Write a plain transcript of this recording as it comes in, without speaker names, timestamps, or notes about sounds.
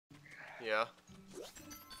Yeah.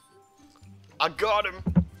 I got him!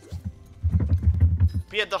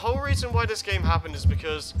 But yeah, the whole reason why this game happened is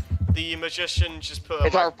because the magician just put a...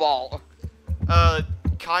 It's our fault.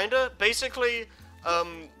 Kinda. Basically,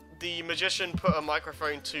 the magician put a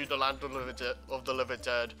microphone to the land of the living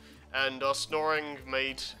dead, and our snoring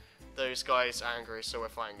made those guys angry, so we're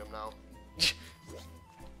fighting them now.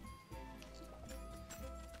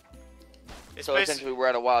 So essentially we're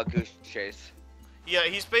at a wild goose chase. Yeah,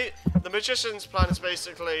 the magician's plan is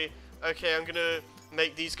basically, okay, I'm gonna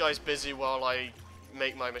make these guys busy while I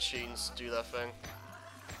make my machines do their thing.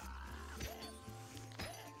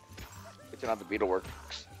 It's not the beetle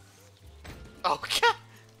works. Oh, yeah.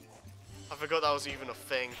 I forgot that was even a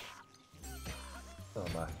thing. Oh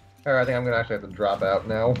my. Alright, I think I'm gonna actually have to drop out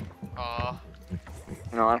now.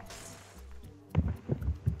 No.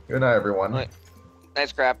 Good night, everyone. Wait.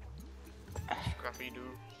 Nice crap. Scrappy do.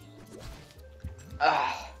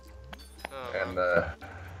 And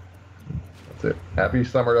that's it. Happy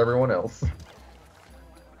summer to everyone else.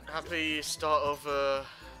 Happy start of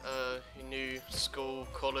your new school,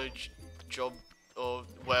 college, job, or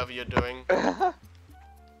whatever you're doing. Just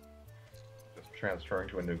transferring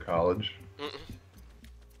to a new college.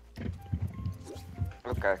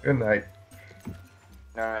 Okay. Good night.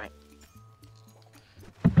 Alright.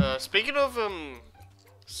 Speaking of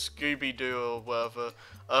Scooby-Doo or whatever,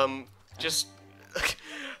 just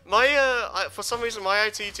for some reason my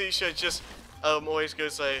IT teacher just always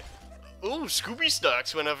goes say, "Ooh, Scooby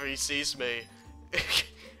snacks" whenever he sees me.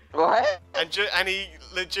 What? And he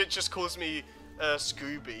legit just calls me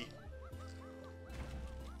Scooby.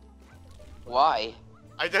 Why?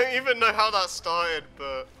 I don't even know how that started,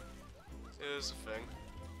 but it was a thing.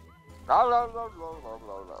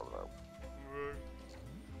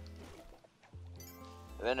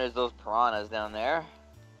 And then there's those piranhas down there.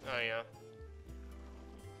 Oh yeah.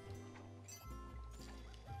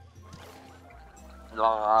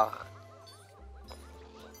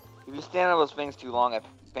 If you stand on those things too long, I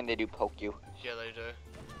think they do poke you. Yeah, they do.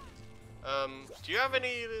 Do you have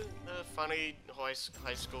any funny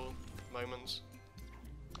high school moments?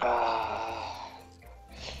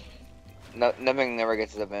 No, nothing never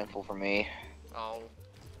gets as eventful for me. Oh.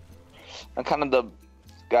 I'm kind of the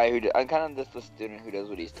guy I'm kind of just the student who does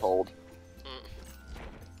what he's told.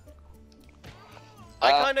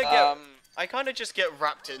 I kind of just get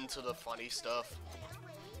wrapped into the funny stuff.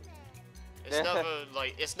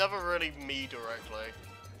 It's never really me directly.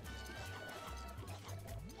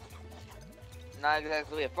 Not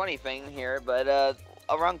exactly a funny thing here, but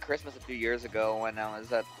around Christmas a few years ago, when I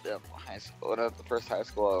was at high school, the first high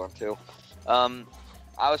school I went to,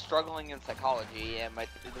 I was struggling in psychology, and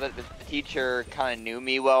the teacher kind of knew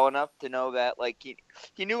me well enough to know that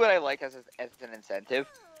he knew what I like as an incentive.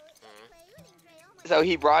 So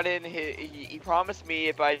he brought in he promised me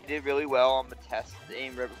if I did really well on the test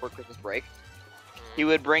right before Christmas break, he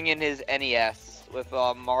would bring in his NES with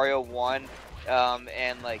Mario 1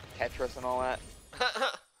 and like Tetris and all that.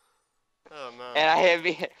 Oh man.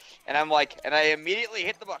 And I immediately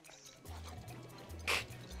hit the books.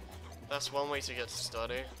 That's one way to get to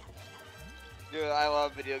study. Dude, I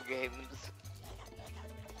love video games.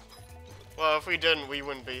 Well, if we didn't, we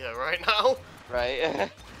wouldn't be here right now.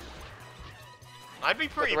 Right. I'd be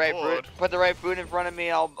pretty bored. Put the right food in front of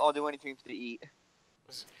me, I'll do anything to eat.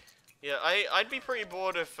 Yeah, I'd be pretty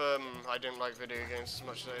bored if I didn't like video games as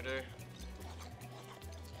much as I do.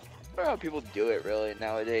 I don't know how people do it really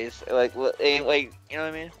nowadays. Like you know what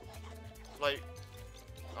I mean? Like,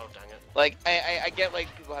 oh dang it. Like I get like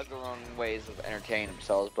people have their own ways of entertaining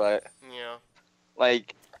themselves, but yeah,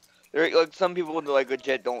 like some people like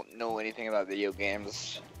legit don't know anything about video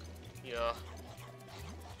games. Yeah.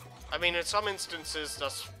 I mean, in some instances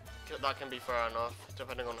that can be fair enough,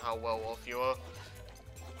 depending on how well off you are.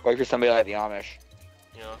 Or if you're somebody like the Amish.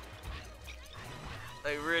 Yeah.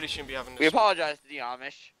 They really shouldn't be having this. We apologize to the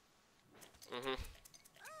Amish.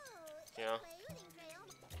 Yeah.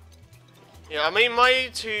 Yeah, I mean, my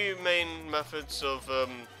two main methods of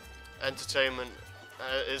entertainment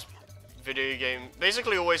is video game.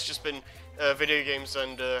 Basically, always just been video games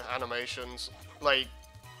and animations. Like.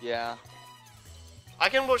 Yeah. I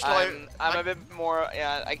can watch live. I'm a bit more.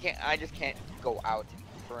 Yeah, I just can't go out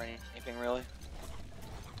for anything really.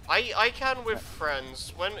 I can with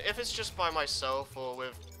friends. If it's just by myself or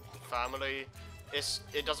with family,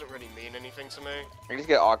 it doesn't really mean anything to me. I just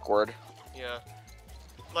get awkward. Yeah.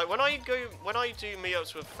 Like when I do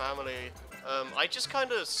meetups with family, I just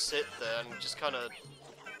kind of sit there and just kind of.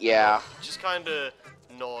 Yeah. Just kind of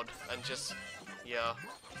nod and just, yeah.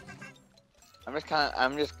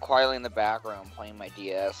 I'm just quietly in the background playing my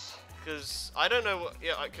DS. Cause I don't know,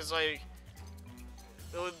 yeah, cause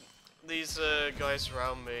with these guys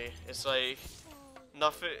around me, it's like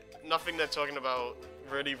nothing they're talking about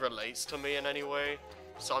really relates to me in any way.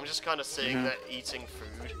 So I'm just kind of sitting there eating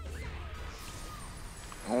food.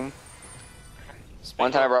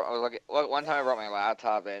 One time I brought my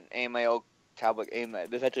laptop and my old tablet.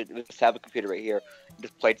 This tablet computer right here.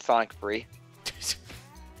 Just played Sonic Free.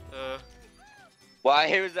 Well,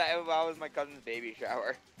 that was my cousin's baby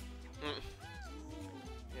shower.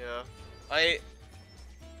 Yeah, I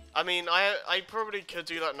mean, I probably could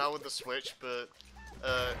do that now with the Switch, but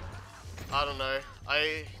I don't know.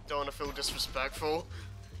 I don't want to feel disrespectful.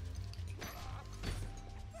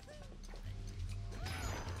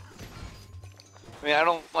 I mean, I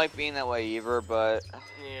don't like being that way either, but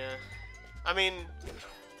Yeah, I mean,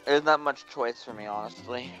 there's not much choice for me,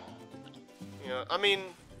 honestly. yeah, I mean,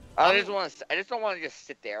 I just don't want to just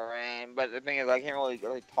sit there, but the thing is, I can't really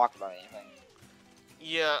talk about anything.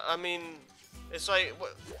 yeah, I mean, it's like,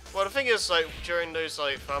 well, the thing is, like, during those,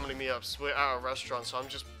 like, family meetups, we're at a restaurant, so I'm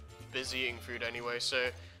just busy eating food anyway, so,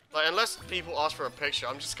 like, unless people ask for a picture,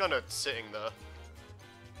 I'm just kind of sitting there.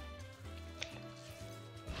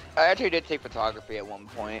 I actually did take photography at one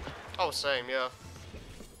point. Oh, same, yeah.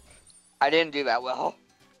 I didn't do that well.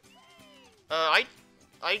 I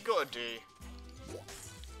got a D.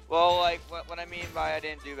 Well, like, what I mean by I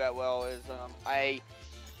didn't do that well is, I'm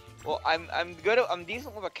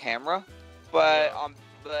decent with a camera, but I'm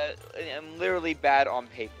literally bad on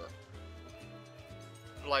paper.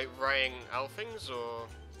 Like, writing out things, or?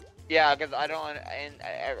 Yeah, because I don't, and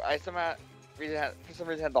I for some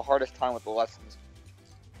reason had the hardest time with the lessons.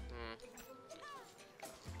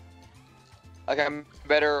 Like, I'm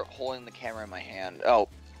better holding the camera in my hand. Oh.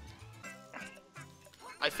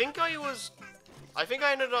 I think I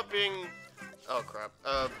ended up being, oh crap,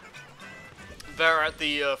 better at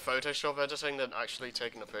the Photoshop editing than actually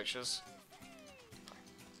taking the pictures.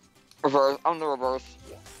 Reverse, I'm the reverse.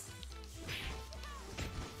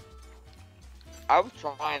 I was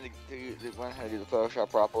trying to learn how to do the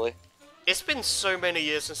Photoshop properly. It's been so many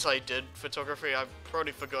years since I did photography, I've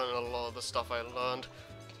probably forgotten a lot of the stuff I learned.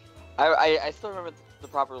 I still remember the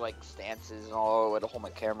proper, like, stances and all the way to hold my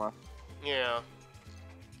camera. Yeah.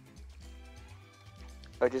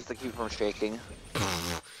 But just to keep from shaking.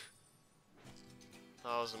 That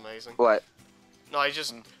was amazing. What? No, I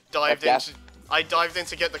just dived in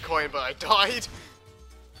to get the coin, but I died.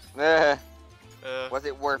 Was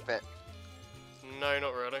it worth it? No,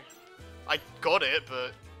 not really. I got it,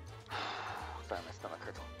 but... Sorry, my stomach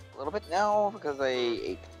hurts a little bit now because I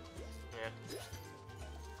ate. Yeah.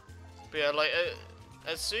 But yeah, like,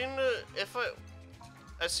 as soon as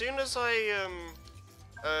I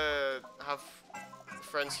have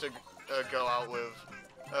friends to go out with,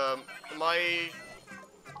 my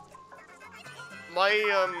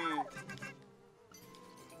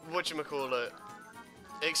whatchamacallit,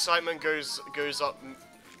 excitement goes up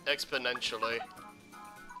exponentially.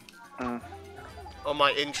 Or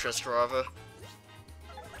my interest, rather.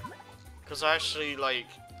 Because I actually, like,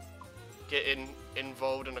 get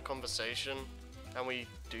involved in a conversation, and we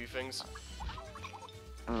do things.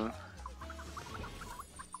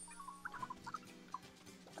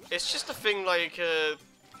 It's just a thing, like,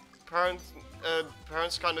 parents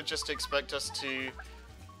kind of just expect us to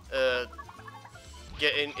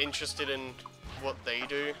get interested in what they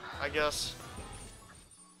do, I guess.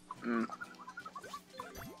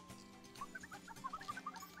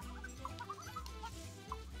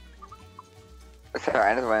 Sorry,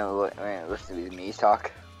 I just want to listen to these me's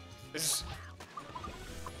talk.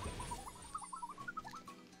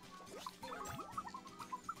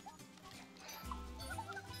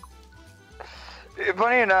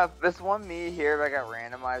 Funny enough, this one me here that got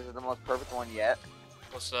randomized is the most perfect one yet.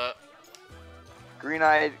 What's that?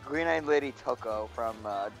 Green-eyed lady Toko from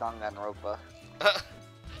Danganronpa.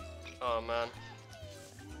 Oh man.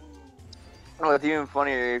 Well, it's even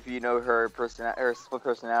funnier if you know her split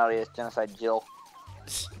personality is Genocide Jill.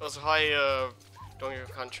 Also, hi, Donkey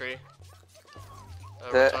Country.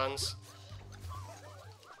 Returns.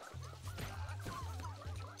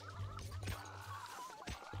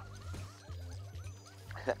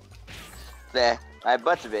 There, my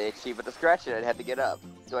butt's a bit itchy, but to scratch it, I'd have to get up.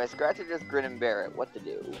 Do I scratch it or just grin and bear it? What to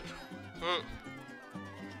do?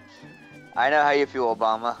 I know how you feel,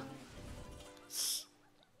 Obama.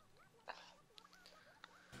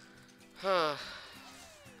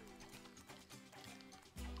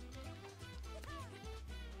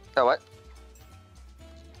 So what?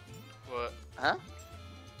 What? Huh?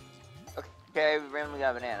 Okay, we randomly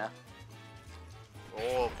got a banana.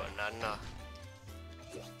 Oh, banana.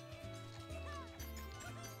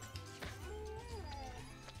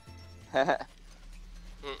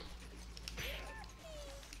 Mm.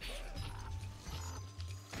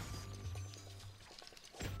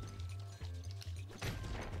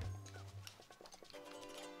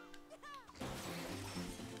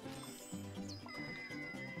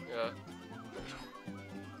 Yeah.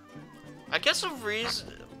 I guess a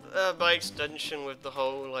reason, by extension, with the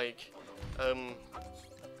whole like,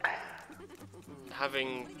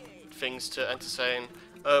 having things to entertain.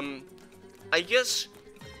 I guess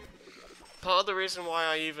part of the reason why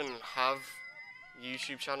I even have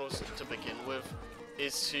YouTube channels to begin with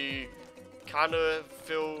is to kind of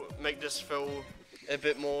make this feel a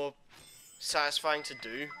bit more satisfying to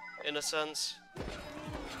do, in a sense.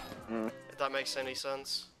 If that makes any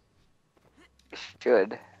sense.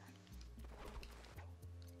 Should.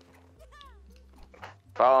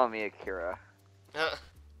 Follow me, Akira.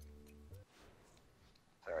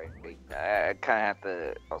 Sorry, I kind of have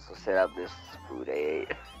to also set up this food I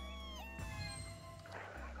ate.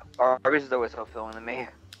 Arby's is always fulfilling to me.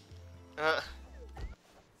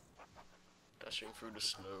 Dashing through the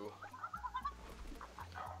snow.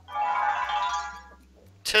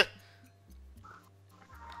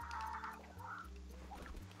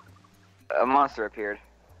 A monster appeared.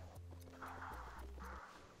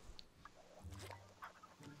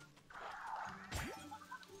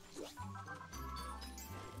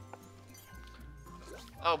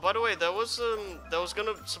 Oh, by the way, there was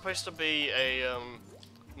supposed to be a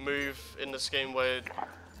move in this game where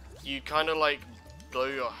you kind of like blow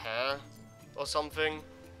your hair or something,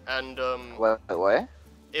 and What?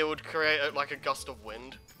 it would create like a gust of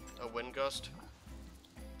wind, a wind gust.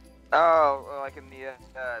 Oh, like in the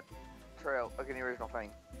trail, like in the original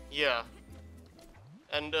thing. Yeah.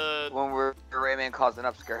 And When we're Rayman caused an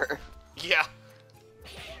upskirt. yeah.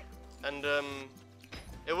 And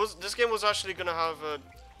this game was actually gonna have a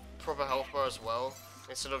proper health bar as well,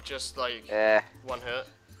 instead of just like one hit.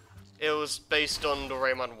 It was based on the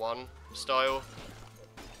Rayman 1 style.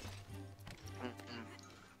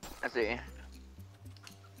 I see.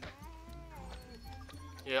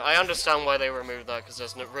 Yeah, I understand why they removed that, because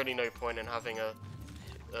there's really no point in having a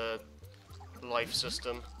life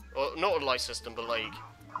system, or not a life system, but like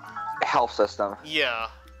Health system. yeah.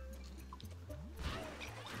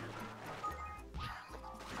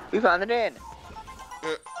 We found an inn.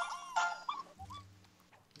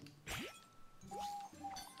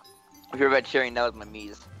 If you're about cheering, that was my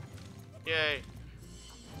Mies. Yay.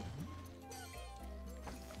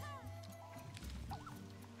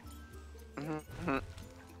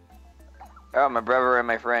 Oh, my brother and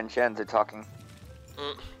my friend Shenz are talking.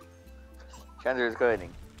 Shenz is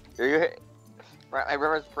cleaning. My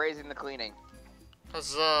brother's praising the cleaning.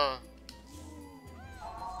 Huzzah.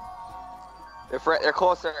 They're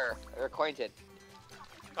closer. They're acquainted.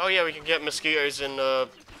 Oh yeah, we can get mosquitoes in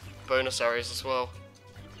bonus areas as well.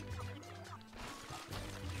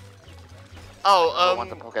 I want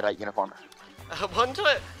the polka dot uniform. One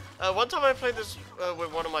time I played this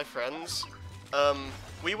with one of my friends.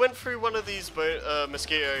 We went through one of these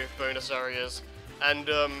mosquito bonus areas, and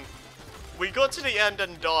we got to the end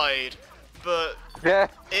and died, but it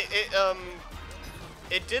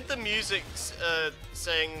did the music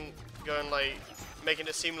making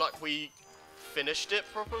it seem like we finished it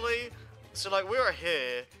properly. So like we were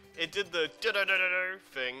here, it did the do-do-do-do-do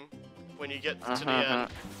thing when you get to the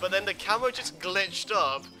end, but then the camera just glitched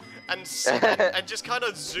up and just kind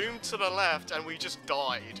of zoomed to the left, and we just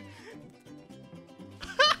died.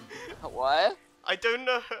 What? I don't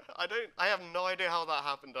know. I have no idea how that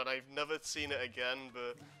happened, and I've never seen it again.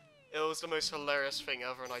 But it was the most hilarious thing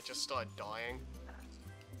ever, and I just started dying.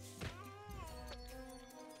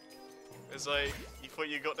 It's like, you thought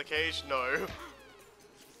you got the cage? No.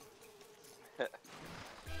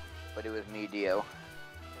 But it was me, Dio.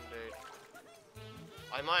 Indeed.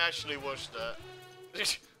 I might actually watch that.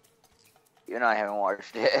 You and I haven't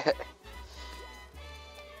watched it.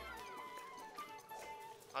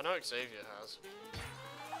 I know Xavier has.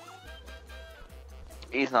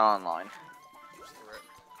 He's not online.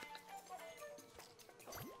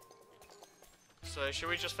 So, should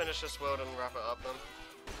we just finish this world and wrap it up then?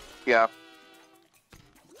 Yeah.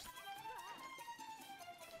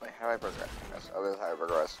 Wait, how do I progress? Oh, this is how I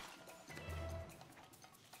progress.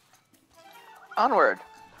 Onward!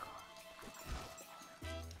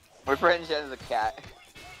 My friend Jen is a cat.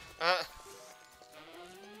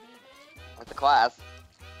 With the class.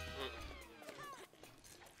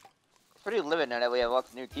 It's pretty living now that we have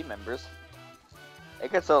lots of new team members.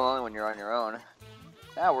 It gets so lonely when you're on your own.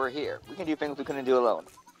 Now we're here. We can do things we couldn't do alone.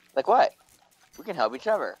 Like what? We can help each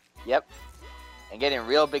other. Yep. And get in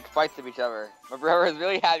real big fights with each other. My brother is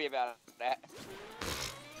really happy about that.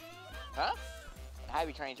 Huh? I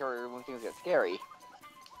be trying to tell her when things get scary.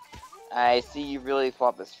 I see you really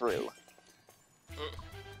thought this through.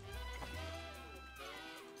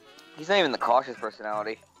 He's not even the cautious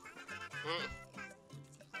personality.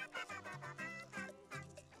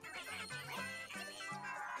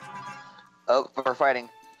 Oh, we're fighting.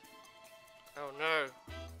 Oh no.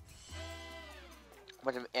 A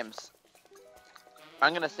bunch of imps.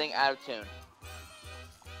 I'm gonna sing out of tune.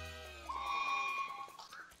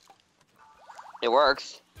 It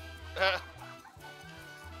works.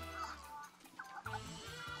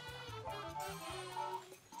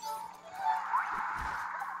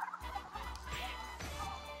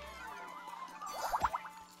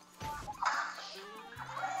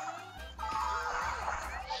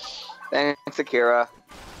 Thanks, Akira.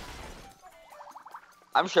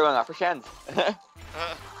 I'm showing off for Shens.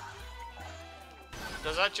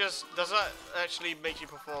 Does that actually make you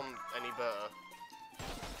perform any better?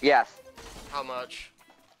 Yes. How much?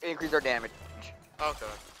 Increase our damage. Okay.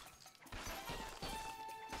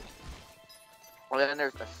 Well, then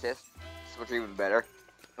there's assists, which are even better.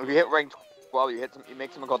 If you hit rank 12, you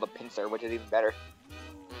make something called the pincer, which is even better.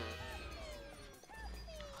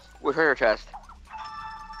 With treasure chest.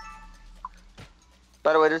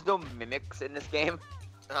 By the way, there's no mimics in this game.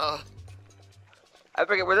 Oh. I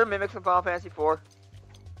forget, were there mimics in Final Fantasy IV?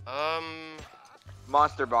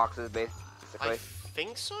 Monster boxes, basically. I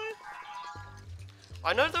think so?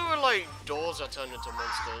 I know there were, like, doors that turned into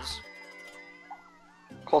monsters.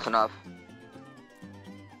 Close enough.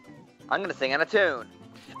 I'm gonna sing on a tune.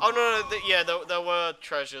 Oh, no, yeah, there were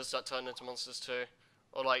treasures that turned into monsters, too.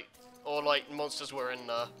 Or, like, monsters were in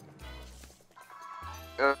there.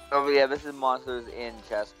 Oh, yeah, this is monsters in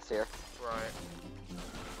chests here. Right.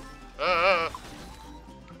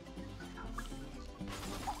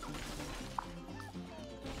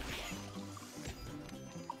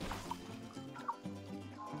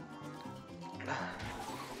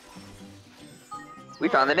 We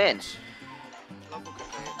found an inn.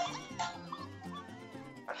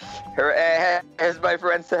 As my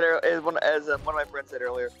friend said, as one of my friends said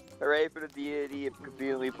earlier, hooray for the deity of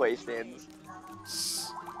conveniently placed inns.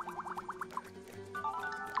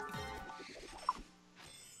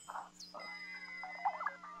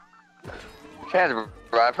 Chance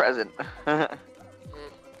brought a present.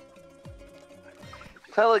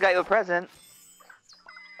 Totally got you a present.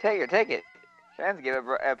 Take it. Chance gave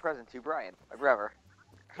a present to Brian, my brother.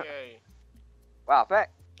 Yay. Wow,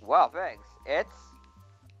 thanks. It's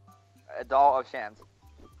a doll of Chance.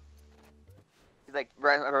 He's like,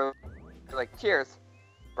 like, cheers.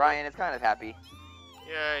 Brian is kind of happy.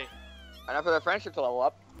 Yay. Enough for the friendship to level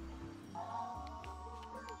up.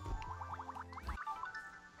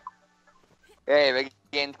 Hey,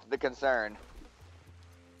 begin the concern.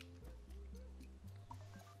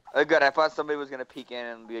 Oh good, I thought somebody was gonna peek in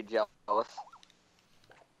and be jealous. I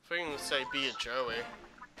think you say be a Joey.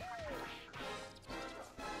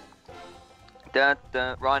 Dun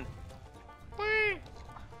dun, run. Whee!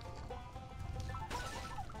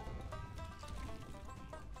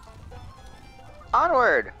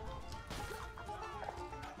 Onward!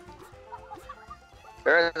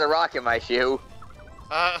 There is a rock in my shoe.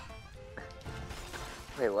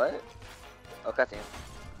 Wait, what? Oh, cutscene.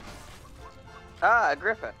 Ah, a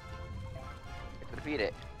griffin. I can defeat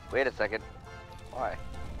it. Wait a second. Why? It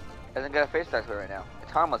hasn't got a face tattoo right now.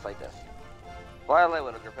 It's harmless like this. Why a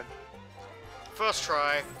little griffin? First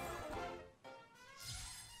try.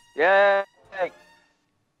 Yay!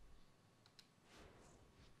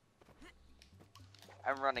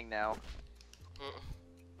 I'm running now.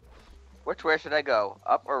 Which way should I go?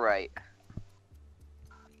 Up or right?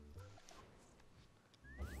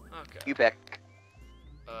 Okay. You pick.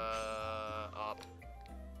 Up.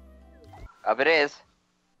 Up it is.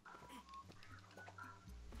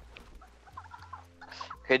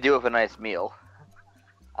 Could do with a nice meal.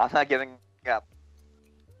 I'm not giving up.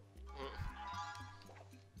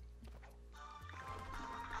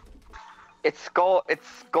 It's skull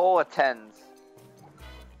attends.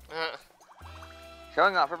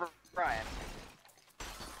 Showing off for Brian.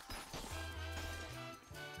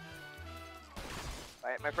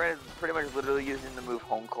 My friend is pretty much literally using the move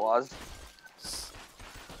Home Claws.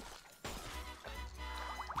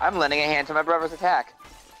 I'm lending a hand to my brother's attack.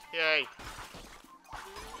 Yay.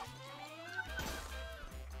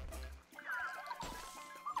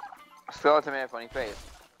 Skeleton man, funny face.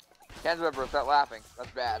 Hands brother, stop laughing.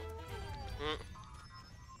 That's bad.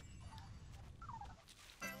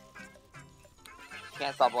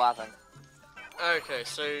 Can't stop laughing. Okay,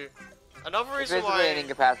 so another reason It's basically why an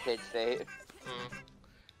incapacitated state.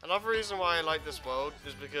 Another reason why I like this world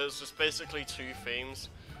is because there's basically two themes.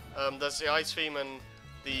 There's the ice theme and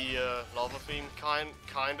the lava theme,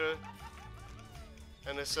 kinda.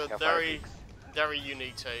 And it's a Yeah, very, Fire very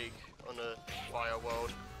unique take on a fire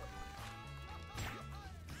world.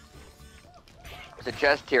 It's a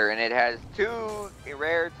chest here, and it has 2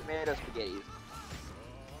 rare tomato spaghettis.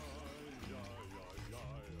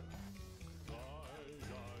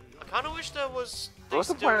 I kind of wish there was. What's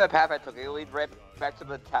the point of that path I took? It leads right back to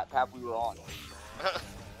the path we were on.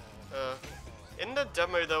 In the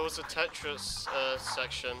demo, there was a Tetris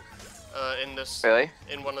section in this. Really?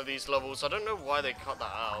 In one of these levels. I don't know why they cut that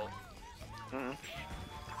out. Mm-hmm.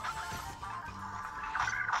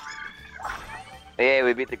 Yeah,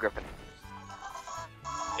 we beat the Griffin.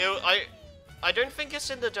 I don't think it's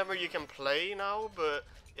in the demo you can play now, but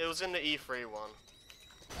it was in the E3 one.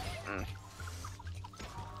 Mm.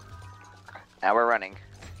 Now we're running.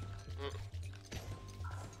 Mm.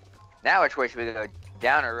 Now which way should we go?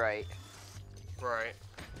 Down or right? Right.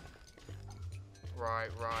 Right.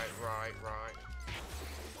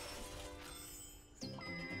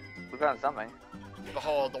 We found something.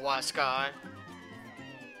 Behold the white sky.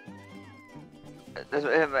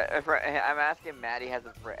 I'm asking Maddie has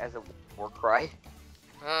a war cry.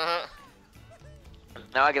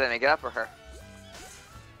 Now I gotta make it up for her.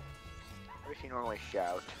 What does she normally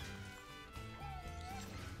shout?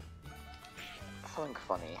 Something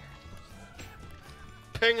funny.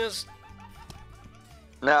 Pingers.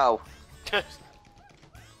 No.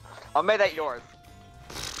 I'll make that yours.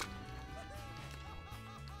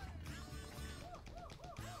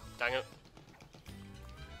 Dang it.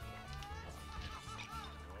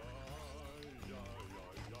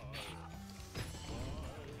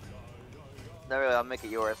 No, really, I'll make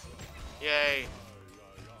it yours. Yay.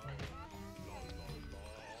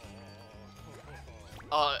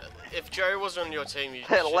 If Jerry was on your team, you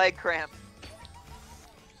Leg cramp.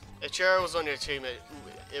 If Jerry was on your team,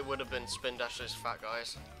 it would have been Spin Dash's fat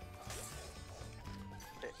guys.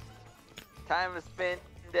 Time to spin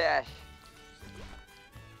dash.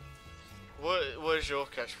 What is your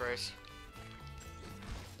catchphrase?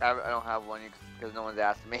 I don't have one because no one's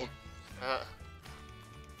asked me.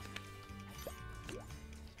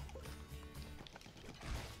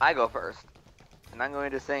 I go first, and I'm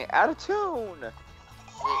going to sing out of tune.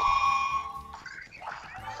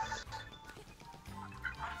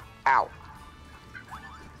 Ow!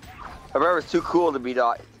 My brother was too cool to be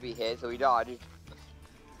hit, so he dodged.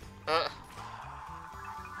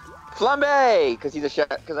 Flambe, because he's a chef.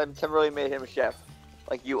 Because I've temporarily made him a chef,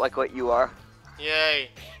 like what you are. Yay!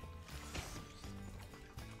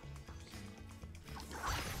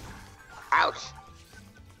 Ouch!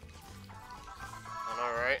 I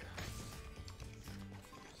know, right?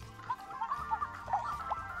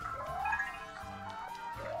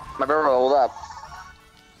 My brother rolled up.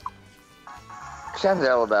 Chef's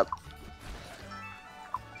rolled up.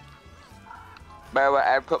 By the way,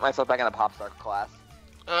 I put myself back in the pop star class.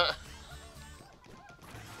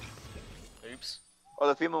 Oops. Oh,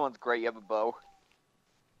 the female one's great. You have a bow.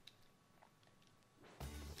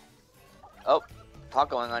 Oh, talk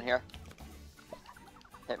going on here.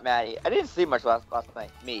 Hit Maddie. I didn't sleep much last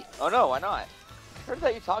night. Me. Oh no, why not? Turns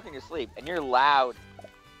out you talk in your sleep, and you're loud.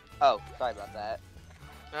 Oh, sorry about that.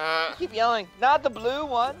 You keep yelling. Not the blue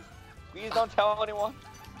ones. Please don't tell anyone.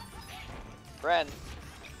 Friend.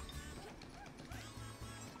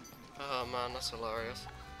 Oh man, that's hilarious.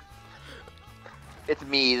 It's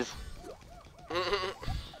me's.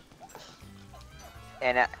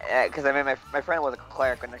 And because I mean, my friend was a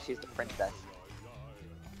cleric, and now she's the princess.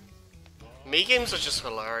 Me games are just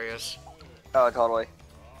hilarious. Oh, totally.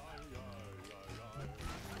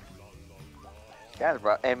 Guys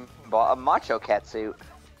bought a macho cat suit.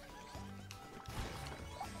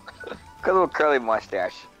 Got a little curly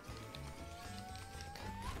mustache.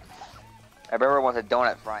 I remember wants a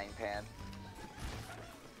donut frying pan.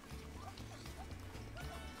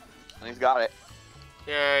 And he's got it.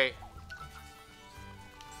 Yay.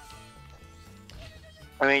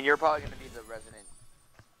 I mean, you're probably gonna be the resident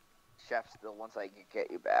chef still once I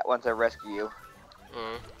get you back. Once I rescue you.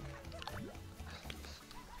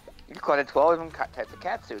 You collected 12 different types of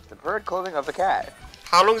cat suits. The preferred clothing of the cat.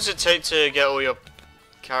 How long does it take to get all your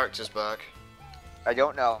characters back? I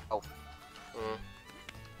don't know. Mm.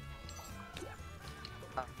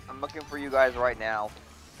 I'm looking for you guys right now.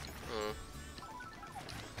 Mm.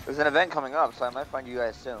 There's an event coming up, so I might find you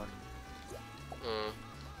guys soon. Mm.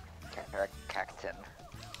 Cactin.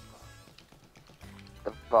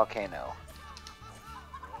 The volcano.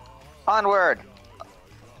 Onward!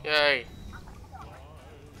 Yay.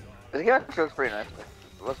 This game actually looks pretty nice.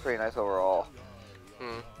 It looks pretty nice overall.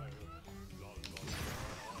 Mm.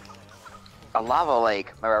 A lava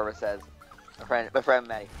lake, my brother says. My friend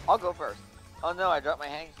Maddie. I'll go first. Oh no, I dropped my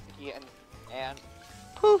hang sticky and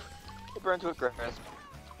poof, it burned to a crisp.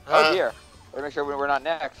 Oh dear. Let's make sure we're not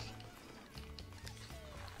next.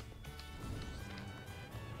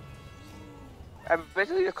 I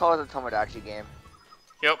basically just call it a Tomodachi game.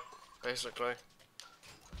 Yep, basically.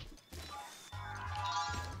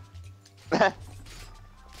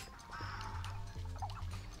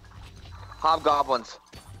 Hobgoblins.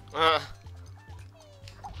 Uh,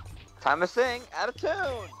 Time to sing, out of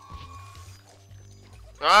tune.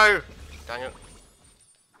 no! Dang it.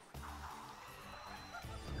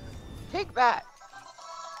 Take that.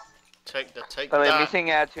 Take By the way, me that.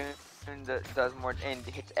 singing out of tune does more and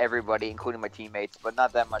hits everybody, including my teammates, but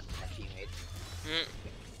not that much my teammates.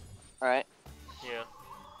 Alright? Yeah.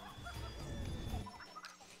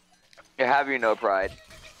 You have your no pride.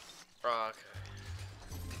 Okay.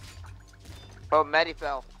 Oh, Maddie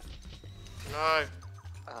fell. No.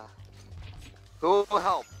 Who will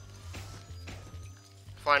help?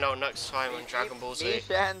 Find out next time on Dragon Ball Z. Me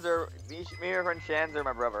and my friend Shans are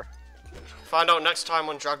my brother. Find out next time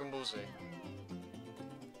on Dragon Ball Z.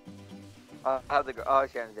 How'd the oh,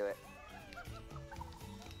 Shans do it?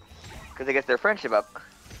 Because they get their friendship up.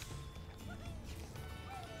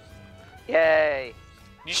 Yay!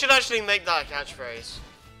 You should actually make that a catchphrase.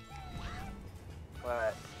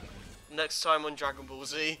 What? Next time on Dragon Ball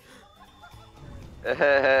Z.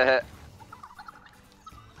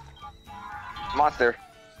 Monster.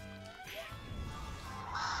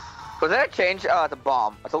 Was that a change? Oh, it's a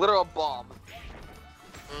bomb. It's a literal bomb.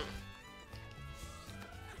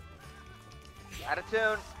 Out of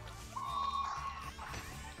tune.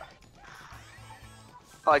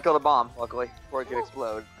 Oh, I killed a bomb, luckily, before it could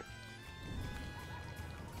explode.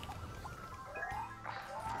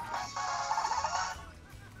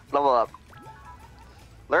 Level up.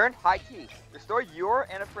 Learn high key. Restore your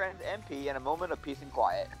and a friend's MP in a moment of peace and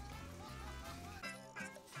quiet.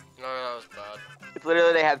 No, that was bad. It's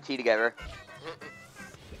literally they have tea together.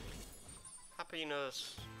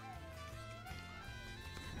 Happiness.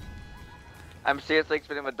 I'm seriously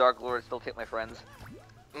expecting the Dark Lord to still take my friends.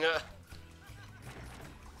 Yeah.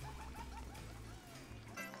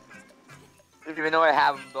 Even though I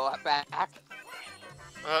have them back.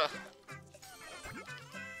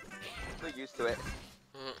 So used to it.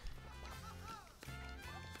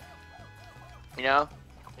 You know?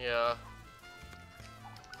 Yeah.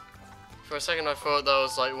 For a second I thought that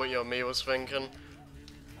was like what your me was thinking.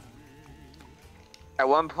 At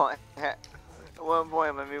one point, my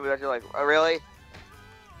me was actually like, oh, really?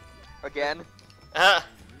 Again?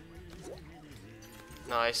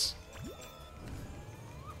 Nice.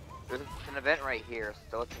 There's an event right here,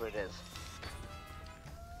 so let's see what it is.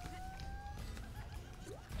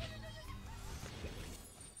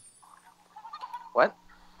 What?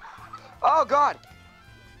 Oh god!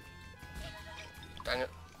 Dang it.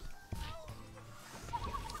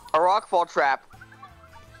 A rockfall trap.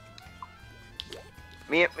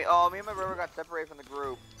 Me and my brother got separated from the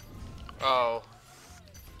group. Oh.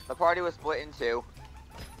 The party was split in two.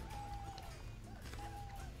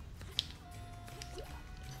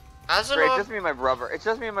 As an It's just me and my brother. It's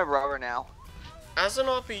just me and my brother now. As an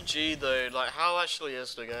RPG though, like how actually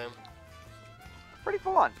is the game? Pretty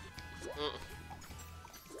fun.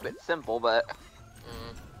 Bit simple, but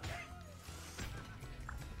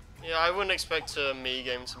yeah, I wouldn't expect a me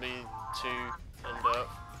game to be too in depth.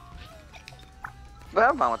 but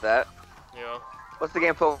I'm fine with that. Yeah. What's the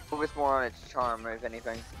game focus more on its charm, if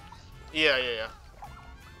anything? Yeah.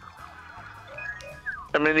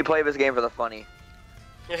 I mean, you play this game for the funny.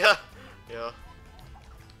 Yeah. Yeah.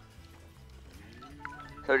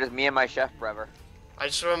 So just me and my chef brother. I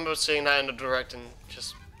just remember seeing that in the direct and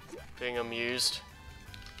just being amused.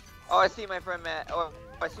 Oh, I see my friend Matt. Oh,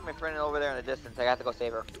 I see my friend over there in the distance. I have to go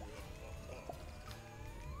save her.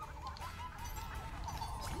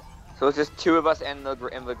 So it's just two of us and the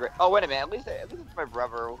great. Oh wait a minute. At least it's my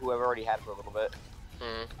brother, who I've already had for a little bit.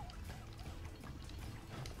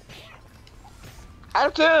 Out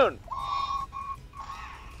of tune.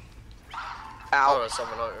 Ow. Oh, there's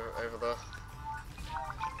someone over there.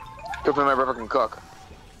 Good for my brother can cook.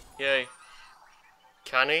 Yay.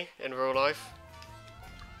 Can he in real life?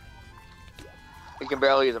 He can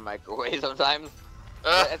barely use a microwave sometimes.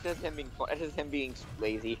 That's just him being fun. That's just him being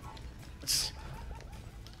lazy.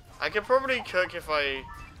 I could probably cook if I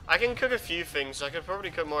can cook a few things. I could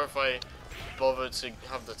probably cook more if I bothered to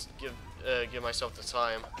have the give myself the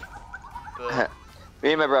time. But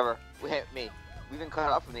Me and my brother, we've been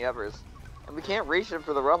cut off from the others, and we can't reach them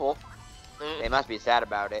for the rubble. They must be sad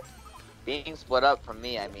about it. Being split up from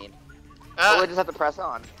me, I mean. Oh, we just have to press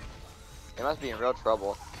on. They must be in real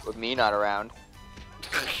trouble. with me not around.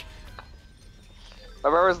 My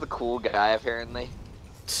brother's the cool guy, apparently.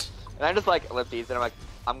 And I'm just like, ellipses, and I'm like,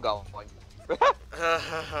 I'm going.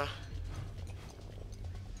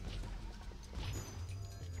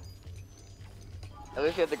 At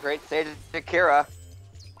least you had the great sage Akira.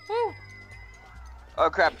 Woo! Oh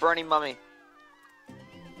crap, burning mummy.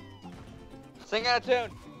 Sing out a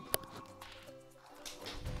tune.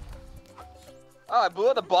 Oh, I blew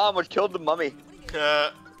out the bomb which killed the mummy.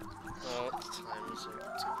 Oh, what time is it?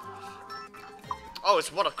 Oh,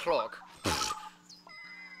 it's 1 o'clock.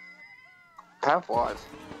 Time flies.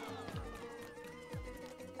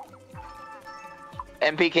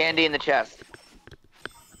 MP candy in the chest.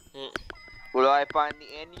 Will I find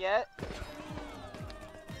the end yet?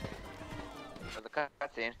 For the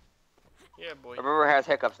cutscene. Yeah, boy. Remember has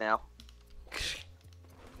hiccups now.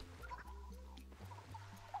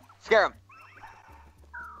 Scare him.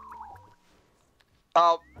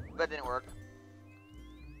 Oh, that didn't work.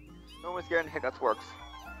 Normally scaring hiccups works.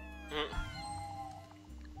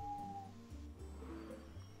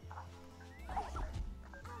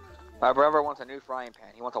 My brother wants a new frying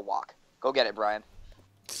pan. He wants a wok. Go get it, Brian.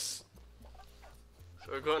 So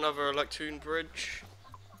we've got another Electoon bridge.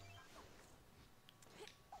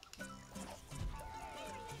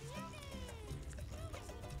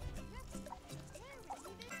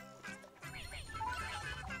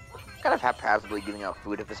 Kind of haphazardly giving out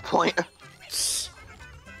food at this point.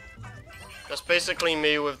 That's basically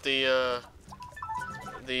me with the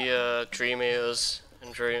Dream Eaters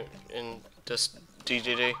in this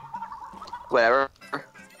DDD. Whatever.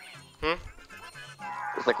 Hmm?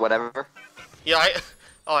 It's like whatever. Yeah,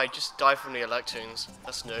 I just died from the Electoons.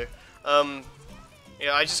 That's new.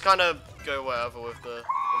 Yeah, I just kind of go wherever with the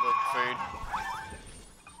food.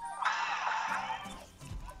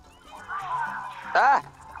 Ah!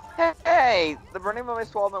 Hey! The burning mummy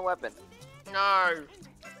swallowed my weapon. No!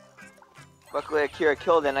 Luckily Akira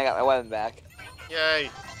killed it and I got my weapon back.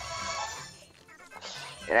 Yay!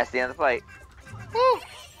 And that's the end of the fight. Woo!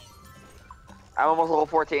 I'm almost level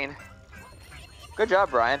 14. Good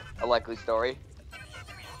job, Brian. A likely story.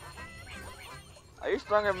 Are you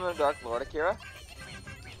stronger than the Dark Lord, Akira?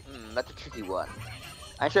 That's a tricky one.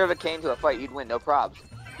 I'm sure if it came to a fight, you'd win, no probs.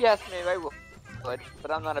 Yes, maybe I would,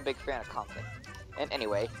 but I'm not a big fan of conflict. And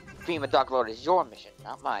anyway, being the Dark Lord is your mission,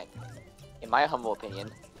 not mine. In my humble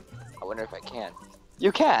opinion, I wonder if I can.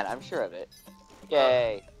 You can, I'm sure of it.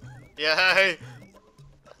 Yay. Yay!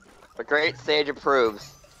 The great sage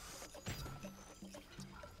approves.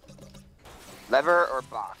 Lever or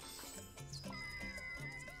box?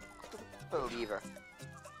 Oh, lever.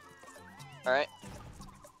 Alright.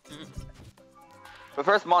 But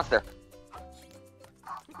first, monster.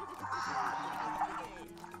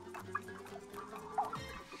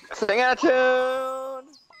 Sing out a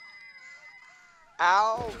tune!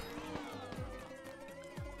 Ow!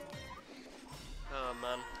 Oh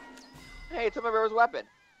man. Hey, it's my brother's weapon.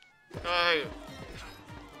 Oh.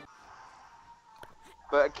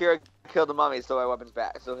 But Akira killed the mummy, so my weapon's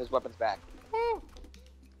back. So his weapon's back. Woo.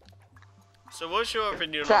 So what's your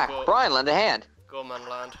opinion Attack! on Brian, lend a hand. Gourmand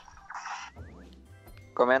Land?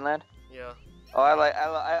 Gourmand Land? Yeah. Oh,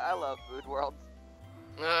 I love food worlds.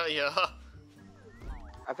 Yeah.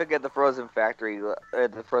 I forget the frozen factory,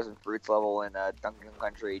 the frozen fruits level in Dunkin'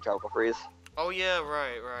 Country Tropical Freeze. Oh yeah,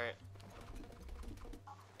 right.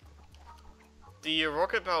 The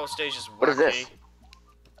rocket barrel stage is wacky. What is this?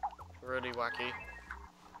 Really wacky.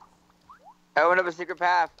 I opened up a secret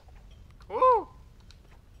path. Woo!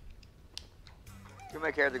 Here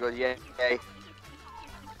my character goes, yay.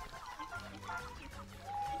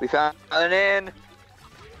 We found an inn.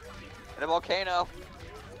 In a volcano.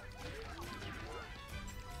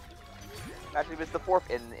 Actually, it's the fourth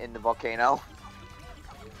in the volcano.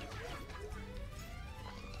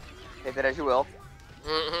 Take that as you will.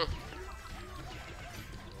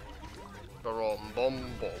 Bom.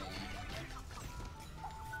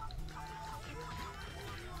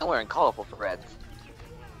 I'm wearing colorful threads.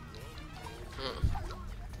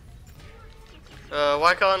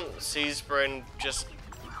 Why can't Seaspring just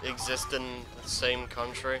exist in the same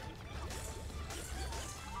country?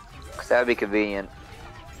 Cause that would be convenient.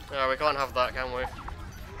 Yeah, we can't have that, can we?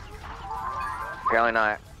 Apparently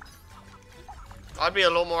not. I'd be a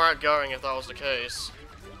lot more outgoing if that was the case.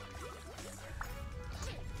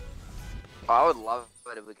 Oh, I would love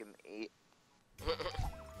it if we can eat.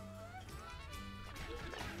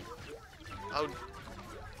 I would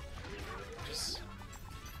just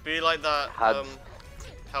be like that,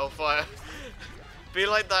 Hellfire. Be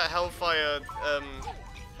like that Hellfire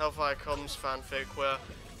Comes fanfic where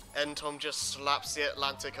Entom just slaps the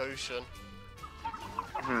Atlantic Ocean.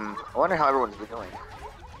 I wonder how everyone's doing.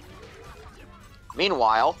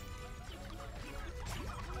 Meanwhile,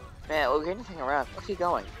 man, look, anything around. What's he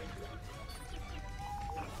going?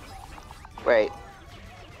 Wait,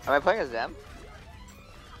 am I playing as them?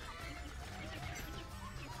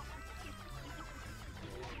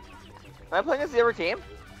 Am I playing as the other team?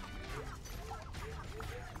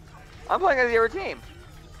 I'm playing as the other team.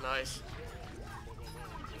 Nice.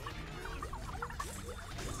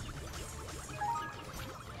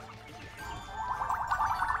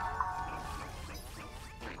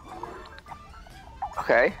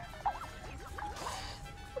 Okay.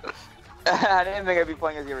 I didn't think I'd be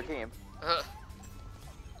playing as your team.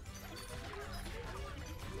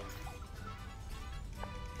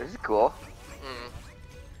 This is cool.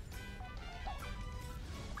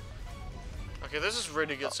 Okay, this is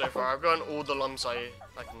really good so far. I've gotten all the lumps I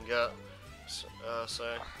can get, so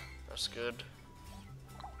that's good.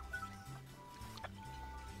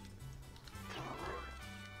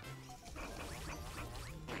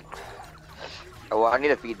 Oh, well, I need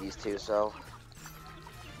to feed these two, so.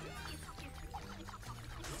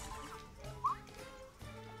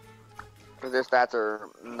 Because their stats are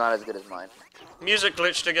not as good as mine. Music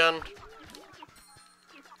glitched again.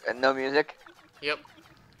 And no music? Yep.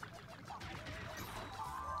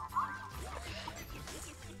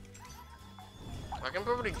 I can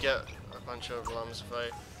probably get a bunch of lumps if I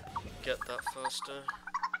get that faster.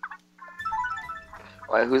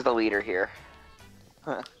 Well, who's the leader here?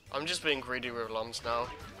 I'm just being greedy with lumps now.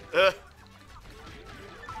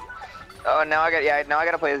 Oh, now I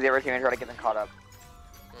gotta play as the other team and try to get them caught up.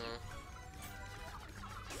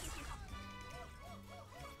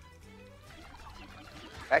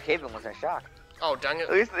 That caveman was in shock. Oh, dang it.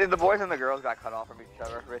 At least the boys and the girls got cut off from each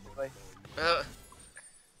other, basically.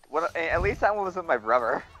 At least that one was with my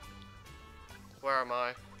brother. Where am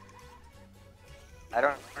I? I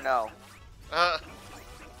don't know. I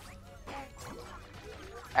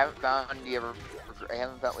haven't found any of we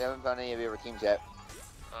haven't found any of your teams yet.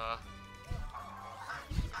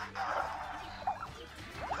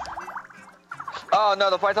 Oh no,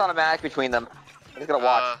 the fight's automatic between them. I'm just gonna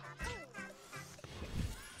watch.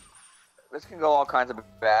 This can go all kinds of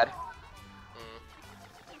bad.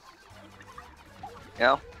 You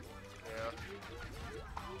know? Yeah.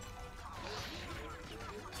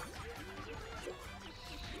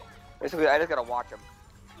 Basically, I just gotta watch them.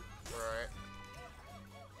 Right.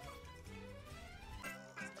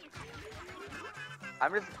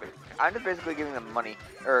 I'm just basically giving them money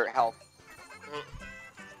or health.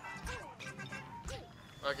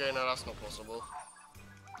 Okay, no, that's not possible.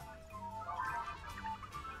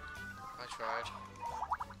 I tried.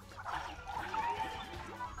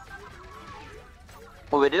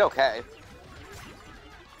 Well, we did okay.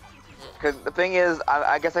 Because the thing is,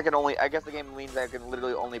 I guess the game means I can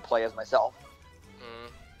literally only play as myself.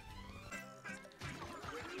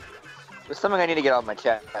 There's something I need to get off my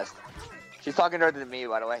chest. She's talking harder than me,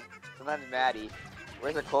 by the way. Sometimes Maddie,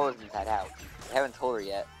 where's her clothes inside out? I haven't told her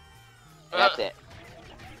yet. That's it.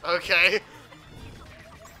 Okay.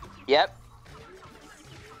 Yep.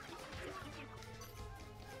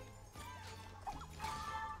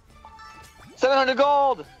 $700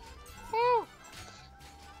 gold! Woo!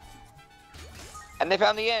 And they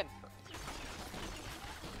found the inn.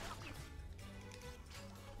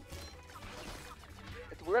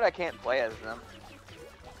 It's weird I can't play as them.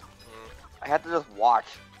 I have to just watch.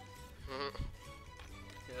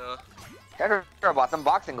 Yeah. I bought some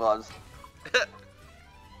boxing gloves.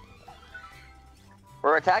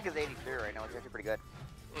 Her attack is 83 right now, which is actually pretty good.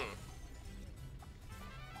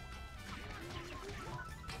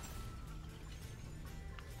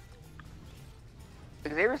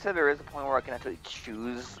 Xavier said there is a point where I can actually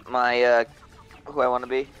choose my, who I want to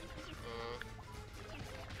be.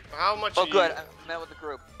 How much? Oh, good. I met with the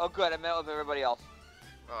group. Oh, good. I met with everybody else.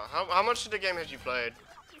 How much of the game have you played?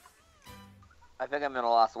 I think I'm in a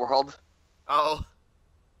lost world. Oh.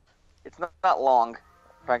 It's not that long,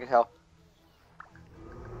 if I can tell.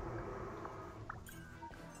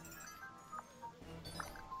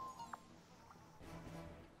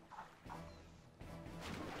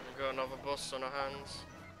 We got another boss on our hands.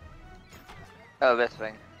 Oh, this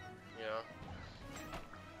thing. Yeah.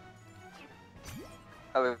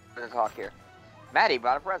 Oh, there's a talk here. Maddie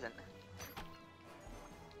brought a present.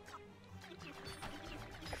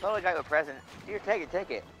 I told the guy with a present. Here, take it, take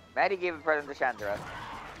it. Maddie gave a present to Chandra.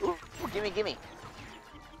 Ooh, gimme, gimme.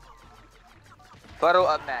 Photo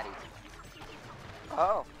of Maddie.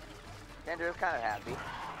 Oh. Chandra's kind of happy.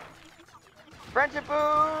 Friendship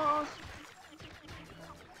boost!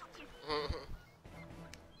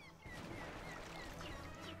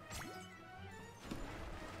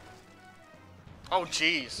 Oh,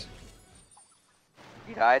 jeez.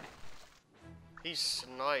 He died. He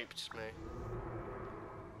sniped me.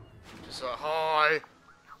 Just like, hi.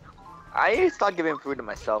 I need to start giving food to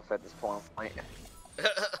myself at this point.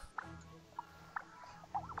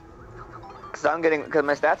 Cause cause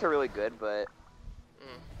my stats are really good, but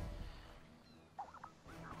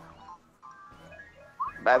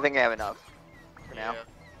I think I have enough for now.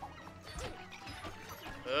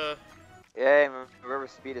 Yeah, my river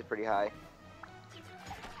speed is pretty high.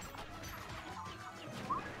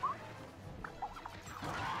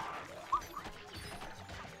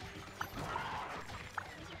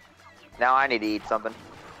 Now I need to eat something.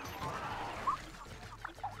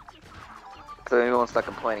 So maybe won't start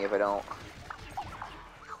complaining if I don't.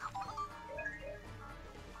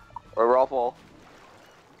 Or we're all full.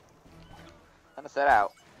 Time to set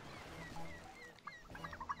out.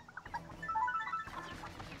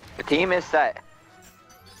 The team is set.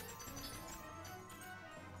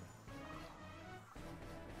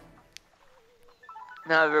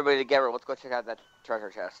 Now everybody together, let's go check out that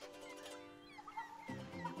treasure chest.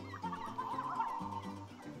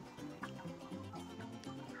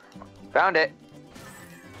 Found it.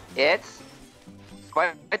 It's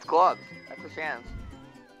gloves. That's a chance.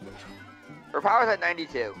 Her power's at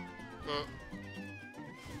 92.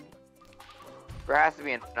 There has to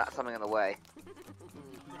be not something in the way.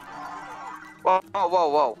 Whoa, whoa, whoa,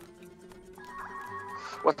 whoa.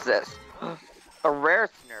 What's this? A rare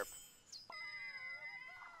snurp.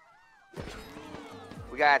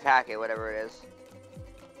 We gotta attack it, whatever it is.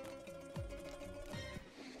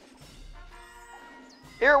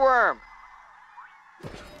 Earworm!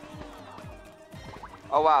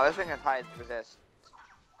 Oh wow, this thing has high resist.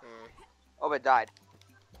 Oh, but it died.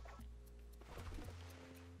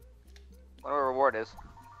 What our reward is.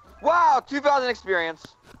 Wow, 2,000 experience.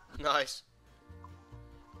 Nice.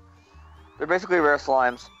 They're basically rare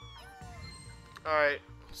slimes. Alright,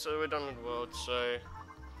 so we're done with the world, so...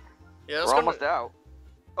 Yeah, we're almost out.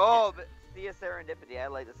 Oh, but see a serendipity. I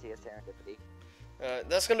like to see a serendipity.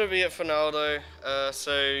 That's gonna be it for now, though.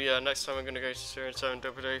 So yeah, next time we're gonna go to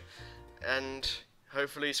Serendipity, and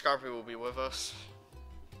hopefully Scrappy will be with us.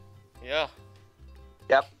 Yeah.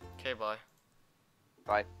 Yep. Okay, bye.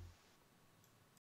 Bye.